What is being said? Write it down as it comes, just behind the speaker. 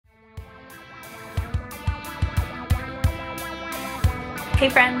Hey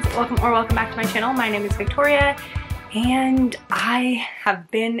friends, welcome back to my channel. My name is Victoria and I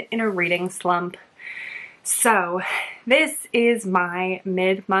have been in a reading slump. So this is my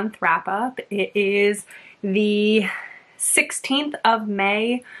mid-month wrap-up. It is the 16th of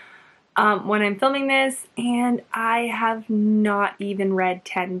May when I'm filming this, and I have not even read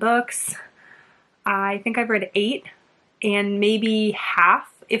 10 books. I think I've read 8, and maybe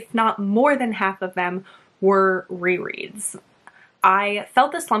half, if not more than half of them, were rereads. I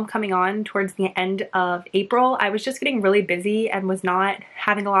felt the slump coming on towards the end of April. I was just getting really busy and was not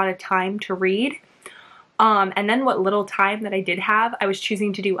having a lot of time to read. And then what little time that I did have, I was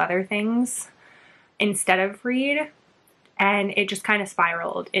choosing to do other things instead of read. And it just kind of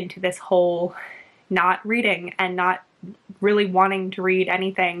spiraled into this whole not reading and not really wanting to read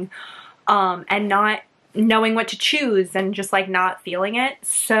anything, and not knowing what to choose and just like not feeling it.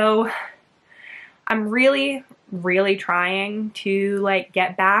 So I'm really trying to like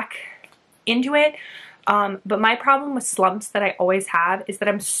get back into it. But my problem with slumps that I always have is that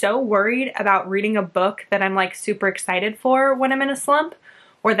I'm so worried about reading a book that I'm like super excited for when I'm in a slump,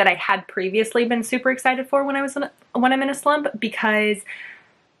 or that I had previously been super excited for when I'm in a slump, because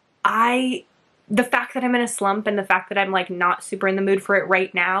the fact that I'm in a slump and the fact that I'm like not super in the mood for it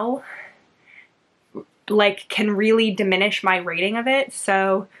right now, like can really diminish my rating of it.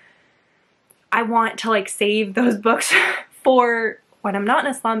 So I want to like save those books for when I'm not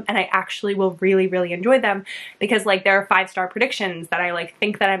in a slump and I actually will really enjoy them, because like there are 5-star predictions that I like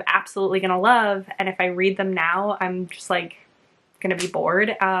think that I'm absolutely gonna love, and if I read them now I'm just like gonna be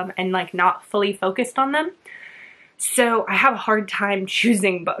bored and like not fully focused on them. So I have a hard time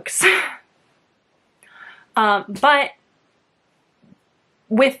choosing books. But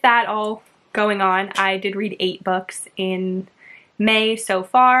with that all going on, I did read 8 books in May so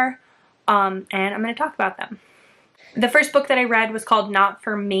far. And I'm going to talk about them. The first book that I read was called Not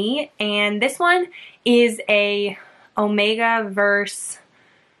For Me, and this one is a Omega verse.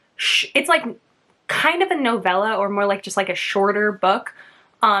 It's like kind of a novella, or more like just like a shorter book.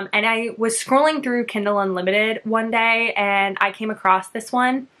 And I was scrolling through Kindle Unlimited one day and I came across this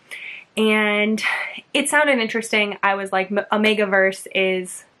one and it sounded interesting. I was like, Omega verse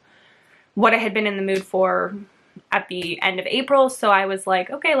is what I had been in the mood for at the end of April, so I was like,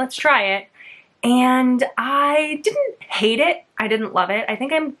 okay, let's try it. And I didn't hate it. I didn't love it. I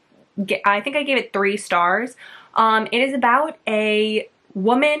think I gave it 3 stars. It is about a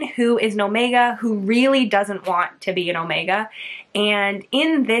woman who is an Omega who really doesn't want to be an Omega, and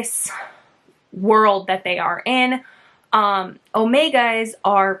in this world that they are in, Omegas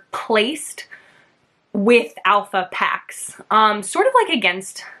are placed with alpha packs, sort of like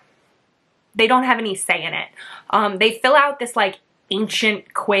against. They don't have any say in it. They fill out this like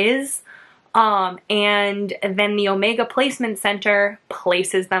ancient quiz, and then the Omega Placement Center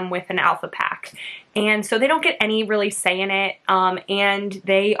places them with an alpha pack. And so they don't get any really say in it, and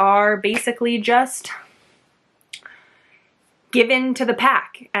they are basically just given to the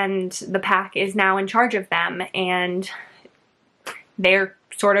pack, and the pack is now in charge of them, and they're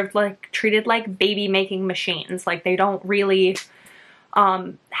sort of like treated like baby making machines. Like they don't really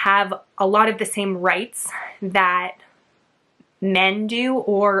have a lot of the same rights that men do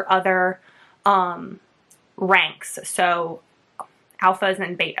or other ranks, so alphas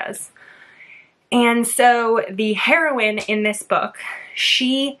and betas. And so the heroine in this book,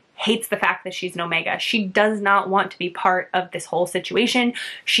 she hates the fact that she's an Omega. She does not want to be part of this whole situation.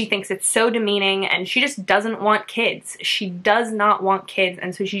 She thinks it's so demeaning, and she just doesn't want kids. She does not want kids,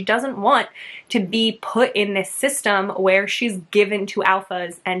 and so she doesn't want to be put in this system where she's given to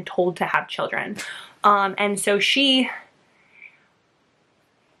alphas and told to have children. And so she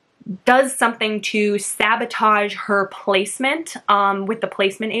does something to sabotage her placement with the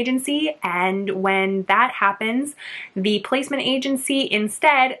placement agency, and when that happens, the placement agency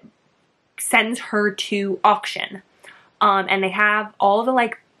instead sends her to auction, and they have all the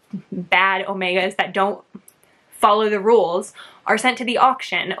like bad Omegas that don't follow the rules are sent to the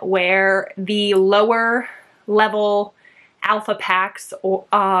auction, where the lower level alpha packs, or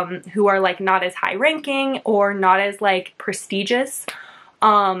who are like not as high ranking or not as like prestigious,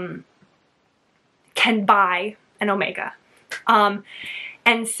 can buy an Omega.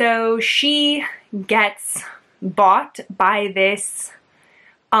 And so she gets bought by this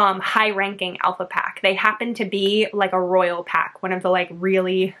high-ranking alpha pack. They happen to be like a royal pack, one of the like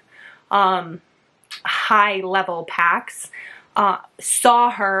really high-level packs. Saw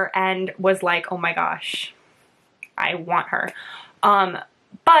her and was like, oh my gosh, I want her.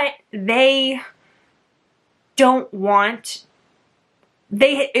 But they don't want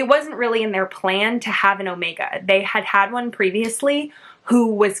it wasn't really in their plan to have an Omega. They had had one previously,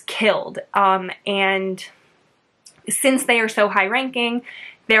 who was killed. And since they are so high ranking,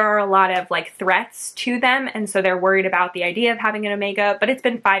 there are a lot of like threats to them, and so they're worried about the idea of having an Omega, but it's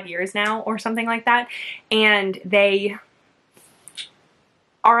been 5 years now or something like that, and they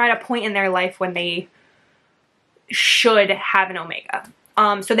are at a point in their life when they should have an Omega.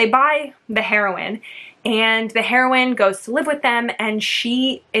 So they buy the heroine, and the heroine goes to live with them, and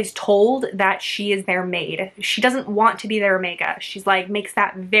she is told that she is their maid. She doesn't want to be their Omega. She's like, makes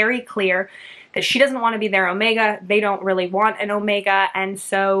that very clear that she doesn't want to be their Omega. They don't really want an Omega, and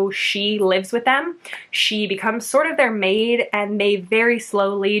so she lives with them. She becomes sort of their maid, and they very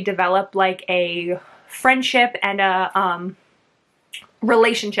slowly develop like a friendship and a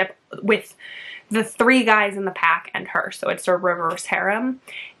relationship with the 3 guys in the pack and her. So it's a reverse harem.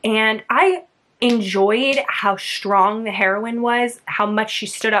 And I enjoyed how strong the heroine was, how much she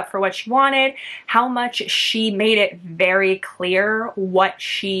stood up for what she wanted, how much she made it very clear what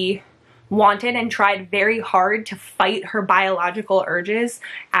she wanted and tried very hard to fight her biological urges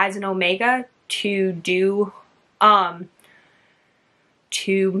as an Omega to do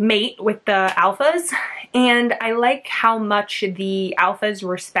to mate with the alphas. And I like how much the alphas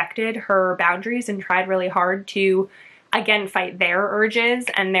respected her boundaries and tried really hard to, again, fight their urges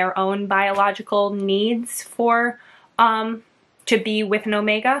and their own biological needs for to be with an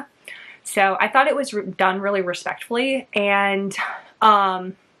Omega. So I thought it was done really respectfully, and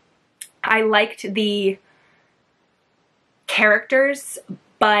I liked the characters,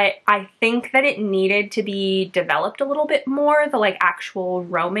 but I think that it needed to be developed a little bit more, the like actual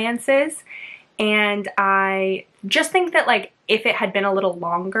romances. And I just think that like if it had been a little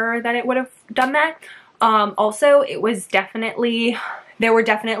longer that it would have done that. Also, it was definitely, there were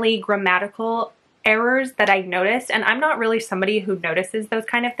definitely grammatical errors that I noticed, and I'm not really somebody who notices those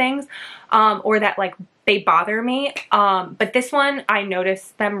kind of things, or that like they bother me. But this one, I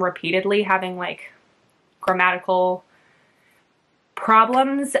noticed them repeatedly having like grammatical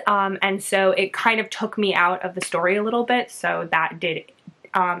problems, and so it kind of took me out of the story a little bit, so that did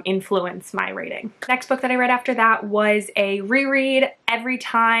influence my rating. Next book that I read after that was a reread. Every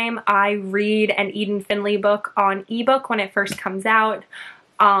time I read an Eden Finley book on ebook when it first comes out,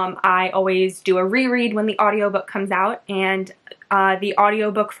 I always do a reread when the audiobook comes out, and the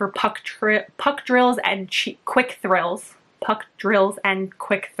audiobook for Puck Drills and Quick Thrills,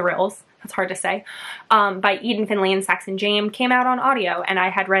 that's hard to say, by Eden Finley and Saxon James came out on audio, and I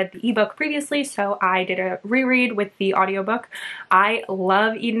had read the ebook previously, so I did a reread with the audiobook. I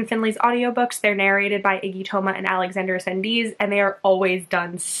love Eden Finley's audiobooks. They're narrated by Iggy Toma and Alexander Sendiz, and they are always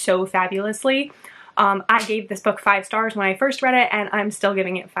done so fabulously. I gave this book 5 stars when I first read it, and I'm still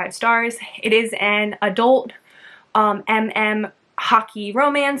giving it 5 stars. It is an adult MM hockey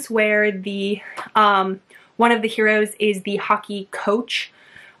romance where the one of the heroes is the hockey coach,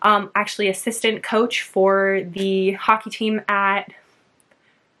 actually assistant coach for the hockey team at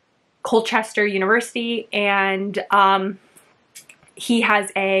Colchester University, and he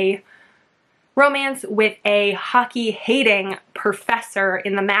has a romance with a hockey-hating professor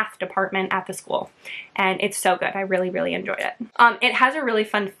in the math department at the school, and it's so good. I really, really enjoyed it. It has a really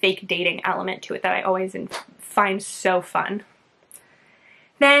fun fake dating element to it that I always find so fun.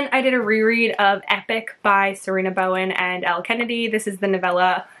 Then I did a reread of Epic by Serena Bowen and Elle Kennedy. This is the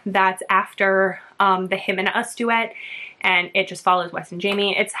novella that's after the Him and Us duet, and it just follows Wes and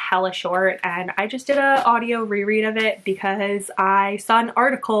Jamie. It's hella short, and I just did an audio reread of it because I saw an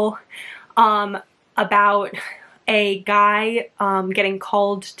article about a guy getting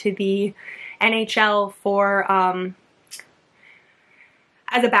called to the NHL for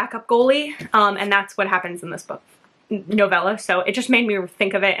as a backup goalie, and that's what happens in this book novella, so it just made me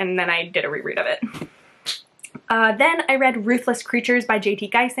think of it, and then I did a reread of it. Then I read Ruthless Creatures by J.T.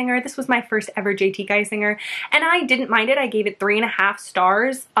 Geisinger. This was my first ever J.T. Geisinger, and I didn't mind it. I gave it 3.5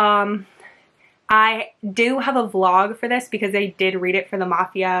 stars. I do have a vlog for this because I did read it for the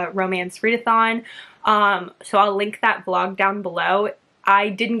Mafia Romance Readathon, so I'll link that vlog down below. I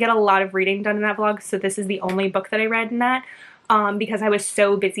didn't get a lot of reading done in that vlog, so this is the only book that I read in that, because I was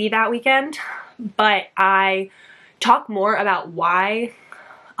so busy that weekend, but I talk more about why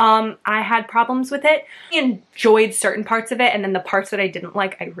I had problems with it. I enjoyed certain parts of it, and then the parts that I didn't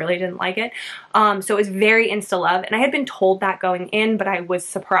like, I really didn't like it. So it was very insta-love, and I had been told that going in, but I was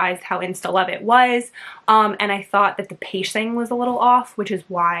surprised how insta-love it was, and I thought that the pacing was a little off, which is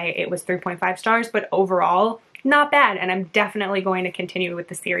why it was 3.5 stars, but overall, not bad, and I'm definitely going to continue with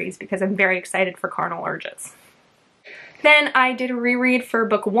the series because I'm very excited for Carnal Urges. Then I did a reread for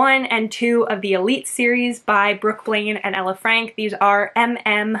book 1 and 2 of the Elite series by Brooke Blaine and Ella Frank. These are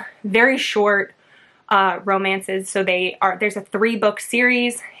MM, very short romances. So there's a 3-book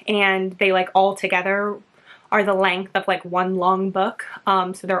series, and they like all together are the length of like one long book.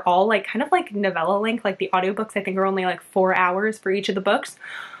 So they're all like kind of like novella length. Like the audiobooks I think are only like 4 hours for each of the books.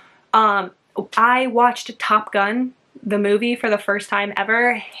 I watched Top Gun, the movie, for the first time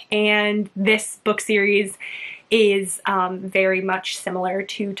ever, and this book series is very much similar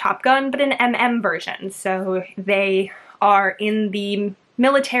to Top Gun, but an MM version. So they are in the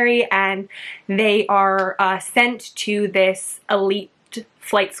military, and they are sent to this elite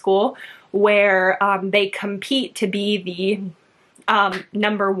flight school where they compete to be the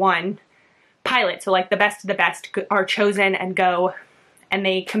 #1 pilot. So like the best of the best are chosen and go, and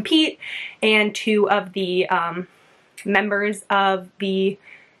they compete, and 2 of the members of the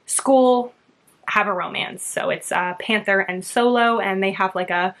school have a romance. So it's Panther and Solo, and they have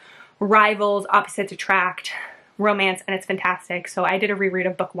like a rivals, opposites attract romance, and it's fantastic. So I did a reread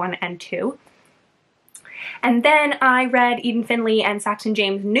of book 1 and 2. And then I read Eden Finley and Saxon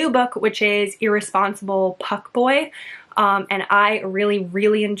James' new book, which is Irresponsible Puck Boy. And I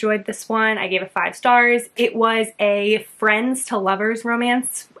really enjoyed this one. I gave it 5 stars. It was a friends to lovers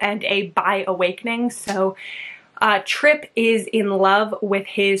romance and a bi-awakening. So Trip is in love with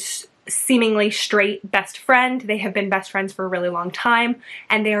his seemingly straight best friend. They have been best friends for a really long time,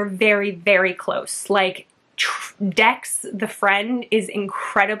 and they are very close. Like Dex, the friend, is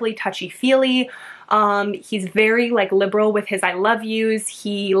incredibly touchy-feely. He's very like liberal with his I love yous.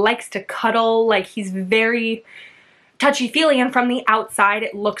 He likes to cuddle. Like he's very touchy-feely, and from the outside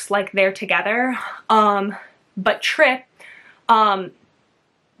it looks like they're together. But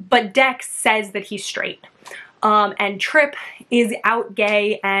Dex says that he's straight. And Trip is out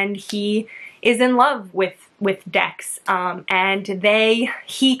gay, and he is in love with Dex. And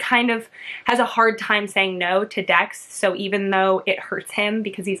he kind of has a hard time saying no to Dex. So even though it hurts him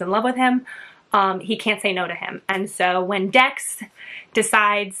because he's in love with him, he can't say no to him. And so when Dex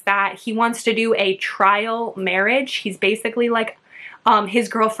decides that he wants to do a trial marriage, he's basically like, his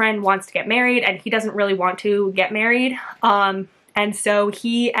girlfriend wants to get married, and he doesn't really want to get married. And so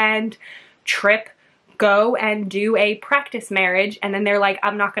he and Trip go and do a practice marriage, and then they're like,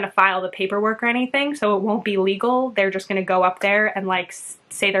 I'm not going to file the paperwork or anything, so it won't be legal. They're just going to go up there and like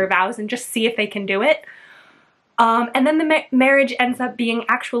say their vows and just see if they can do it. And then the marriage ends up being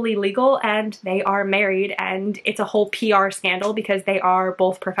actually legal, and they are married, and it's a whole PR scandal because they are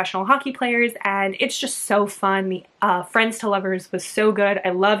both professional hockey players, and it's just so fun. The Friends to Lovers was so good. I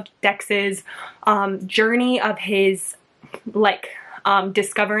loved Dex's journey of his like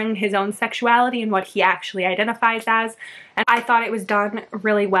discovering his own sexuality and what he actually identifies as, and I thought it was done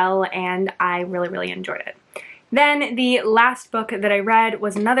really well, and I really enjoyed it. Then the last book that I read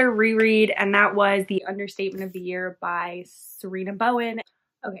was another reread, and that was The Understatement of the Year by Serena Bowen.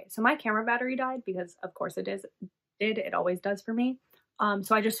 Okay, so my camera battery died because of course it always does for me.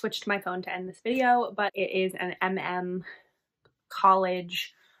 So I just switched to my phone to end this video, but it is an MM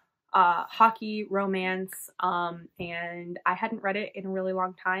college hockey romance, and I hadn't read it in a really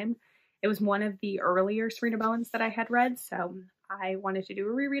long time. It was one of the earlier Serena Bowens that I had read, so I wanted to do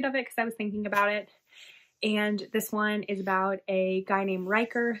a reread of it because I was thinking about it. And this one is about a guy named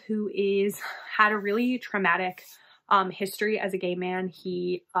Riker who had a really traumatic history as a gay man.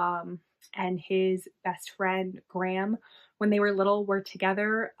 He and his best friend Graham, when they were little, were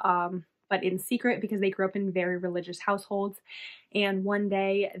together, but in secret because they grew up in very religious households. And one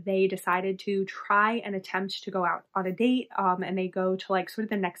day they decided to try and attempt to go out on a date, and they go to like sort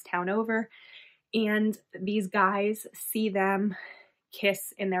of the next town over, and these guys see them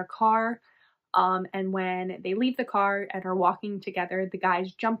kiss in their car. And when they leave the car and are walking together, the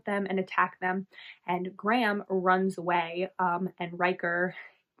guys jump them and attack them, and Graham runs away, and Riker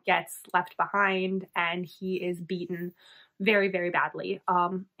gets left behind, and he is beaten very badly.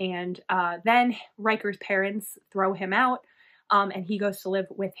 Then Riker's parents throw him out, and he goes to live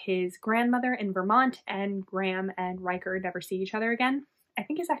with his grandmother in Vermont, and Graham and Riker never see each other again. I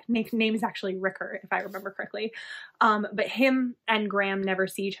think his name is actually Ricker, if I remember correctly. But him and Graham never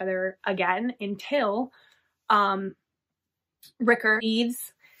see each other again until Ricker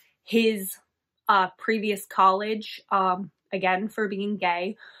leaves his previous college, again for being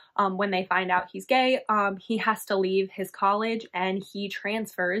gay. When they find out he's gay, he has to leave his college, and he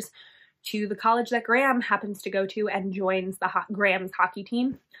transfers to the college that Graham happens to go to and joins Graham's hockey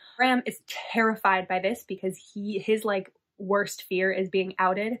team. Graham is terrified by this because his like worst fear is being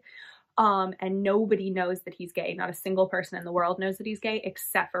outed, and nobody knows that he's gay. Not a single person in the world knows that he's gay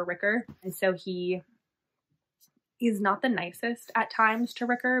except for Ricker. And so he is not the nicest at times to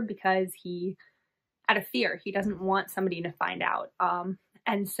Ricker because out of fear, he doesn't want somebody to find out.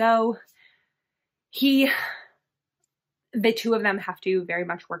 And so the two of them have to very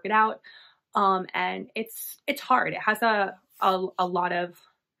much work it out. And it's hard. It has a lot of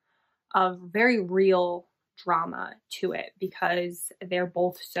very real drama to it because they're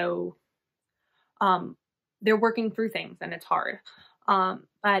both so, they're working through things and it's hard.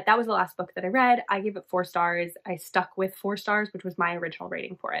 But that was the last book that I read. I gave it 4 stars. I stuck with 4 stars, which was my original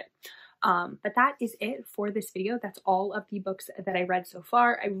rating for it. But that is it for this video. That's all of the books that I read so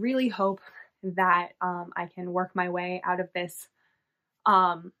far. I really hope that I can work my way out of this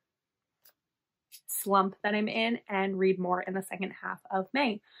slump that I'm in and read more in the second half of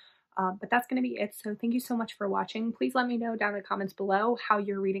May. But that's going to be it. So thank you so much for watching. Please let me know down in the comments below how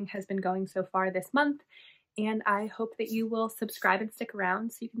your reading has been going so far this month. And I hope that you will subscribe and stick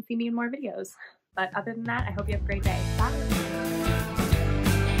around so you can see me in more videos. But other than that, I hope you have a great day. Bye!